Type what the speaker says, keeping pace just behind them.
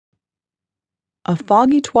A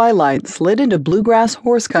foggy twilight slid into bluegrass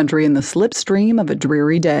horse country in the slipstream of a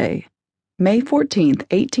dreary day. May 14th,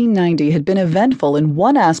 1890 had been eventful in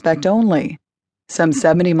one aspect only. Some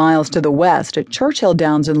 70 miles to the west at Churchill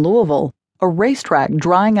Downs in Louisville, a racetrack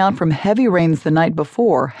drying out from heavy rains the night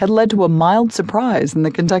before had led to a mild surprise in the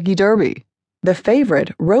Kentucky Derby. The favorite,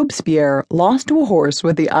 Robespierre, lost to a horse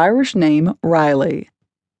with the Irish name Riley.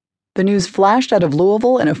 The news flashed out of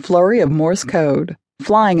Louisville in a flurry of Morse code,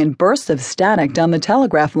 flying in bursts of static down the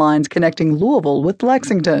telegraph lines connecting Louisville with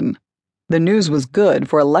Lexington. The news was good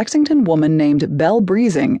for a Lexington woman named Belle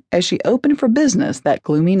as she opened for business that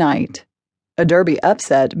gloomy night. A Derby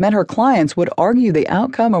upset meant her clients would argue the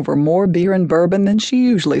outcome over more beer and bourbon than she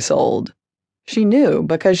usually sold. She knew,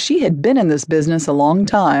 because she had been in this business a long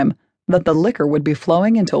time, that the liquor would be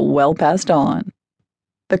flowing until well past dawn.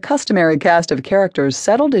 The customary cast of characters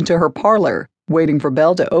settled into her parlor, waiting for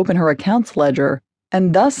Belle to open her accounts ledger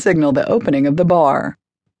and thus signal the opening of the bar.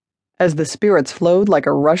 As the spirits flowed like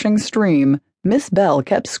a rushing stream, Miss Belle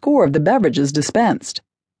kept score of the beverages dispensed.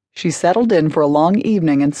 She settled in for a long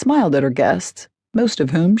evening and smiled at her guests, most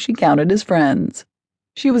of whom she counted as friends.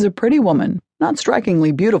 She was a pretty woman, not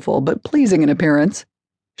strikingly beautiful but pleasing in appearance.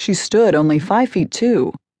 She stood only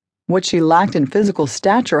 5'2". What she lacked in physical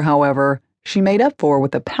stature, however, she made up for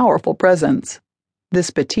with a powerful presence. This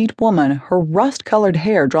petite woman, her rust-colored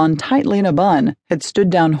hair drawn tightly in a bun, had stood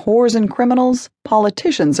down whores and criminals,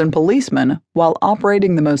 politicians and policemen, while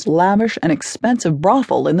operating the most lavish and expensive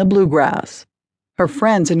brothel in the bluegrass. Her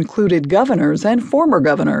friends included governors and former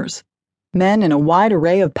governors. Men in a wide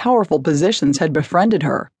array of powerful positions had befriended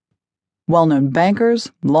her. Well-known bankers,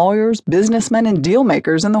 lawyers, businessmen, and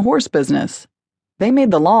deal-makers in the horse business. They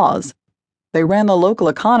made the laws. They ran the local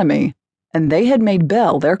economy, and they had made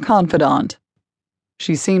Belle their confidant.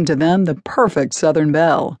 She seemed to them the perfect Southern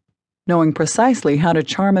belle, knowing precisely how to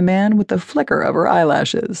charm a man with the flicker of her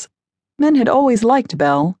eyelashes. Men had always liked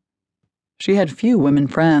Belle. She had few women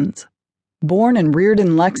friends. Born and reared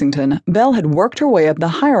in Lexington, Belle had worked her way up the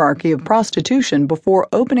hierarchy of prostitution before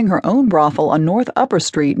opening her own brothel on North Upper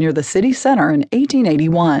Street near the city center in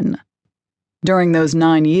 1881. During those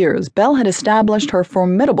 9 years, Belle had established her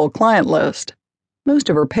formidable client list. Most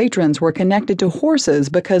of her patrons were connected to horses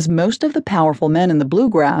because most of the powerful men in the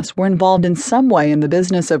bluegrass were involved in some way in the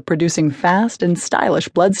business of producing fast and stylish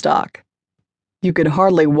bloodstock. You could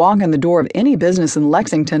hardly walk in the door of any business in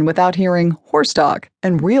Lexington without hearing horse stock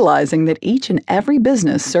and realizing that each and every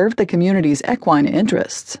business served the community's equine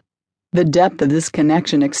interests. The depth of this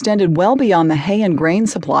connection extended well beyond the hay and grain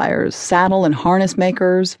suppliers, saddle and harness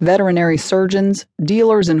makers, veterinary surgeons,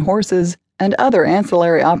 dealers in horses, and other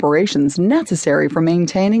ancillary operations necessary for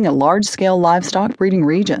maintaining a large-scale livestock breeding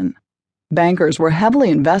region. Bankers were heavily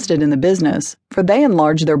invested in the business, for they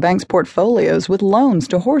enlarged their banks' portfolios with loans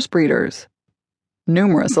to horse breeders.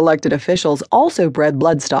 Numerous elected officials also bred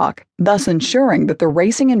bloodstock, thus ensuring that the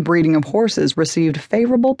racing and breeding of horses received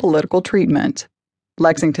favorable political treatment.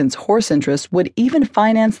 Lexington's horse interests would even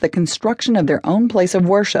finance the construction of their own place of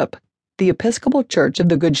worship, the Episcopal Church of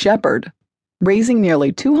the Good Shepherd, raising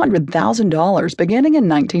nearly $200,000 beginning in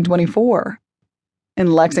 1924.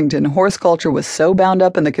 In Lexington, horse culture was so bound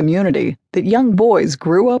up in the community that young boys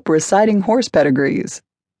grew up reciting horse pedigrees.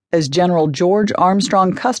 As General George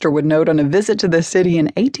Armstrong Custer would note on a visit to the city in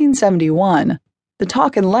 1871, the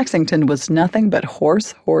talk in Lexington was nothing but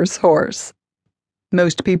horse, horse, horse.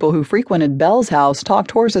 Most people who frequented Belle's house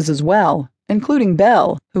talked horses as well, including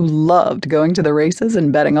Belle, who loved going to the races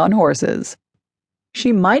and betting on horses.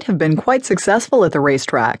 She might have been quite successful at the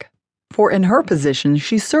racetrack, for in her position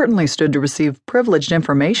she certainly stood to receive privileged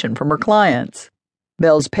information from her clients.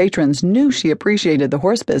 Belle's patrons knew she appreciated the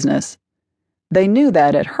horse business. They knew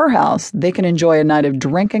that at her house they could enjoy a night of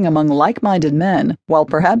drinking among like-minded men while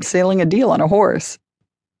perhaps sailing a deal on a horse.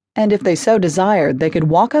 And if they so desired, they could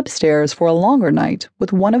walk upstairs for a longer night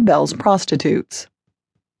with one of Belle's prostitutes.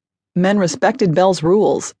 Men respected Belle's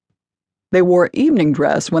rules. They wore evening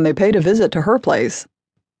dress when they paid a visit to her place.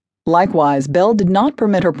 Likewise, Belle did not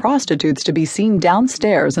permit her prostitutes to be seen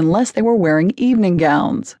downstairs unless they were wearing evening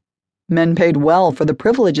gowns. Men paid well for the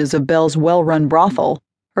privileges of Belle's well-run brothel.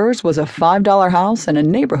 Hers was a $5 house in a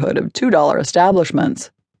neighborhood of $2 establishments.